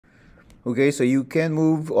Okay, so you can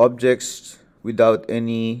move objects without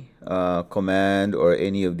any command or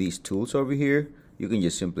any of these tools over here. You can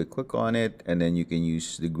just simply click on it and then you can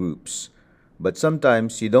use the groups. But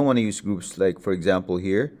sometimes you don't want to use groups, like for example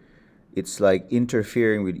here, it's like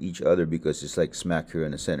interfering with each other because it's like smack here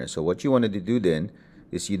in the center. So what you wanted to do then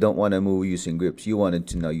is you don't want to move using grips. You wanted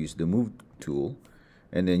to now use the move tool,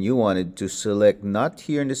 and then you wanted to select not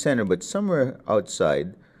here in the center but somewhere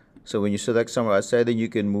outside. So when you select somewhere outside, then you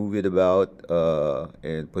can move it about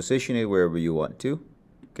and position it wherever you want to.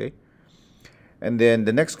 Okay. And then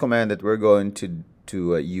the next command that we're going to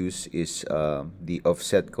use is the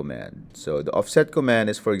offset command. So the offset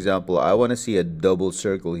command is, for example, I want to see a double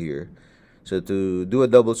circle here. So to do a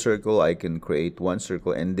double circle, I can create one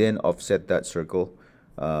circle and then offset that circle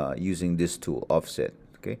using this tool, offset.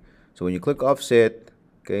 Okay. So when you click offset,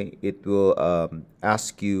 okay, it will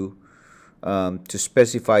ask you to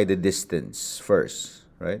specify the distance first,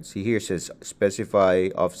 right? See here it says specify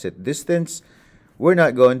offset distance. We're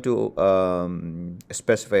not going to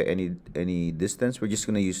specify any distance. We're just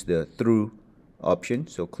going to use the through option.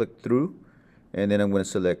 So click through, and then I'm going to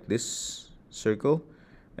select this circle,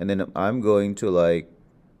 and then I'm going to like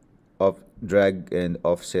drag and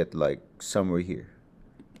offset like somewhere here.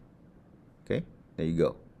 Okay, there you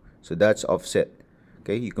go. So that's offset.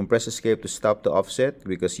 Okay, you can press escape to stop the offset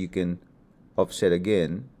because you can offset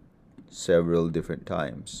again several different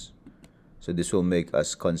times. So this will make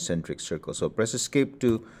us concentric circles. So press escape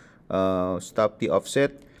to stop the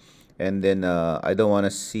offset. And then I don't want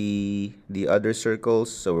to see the other circles,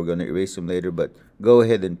 so we're going to erase them later, but go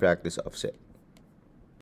ahead and practice offset.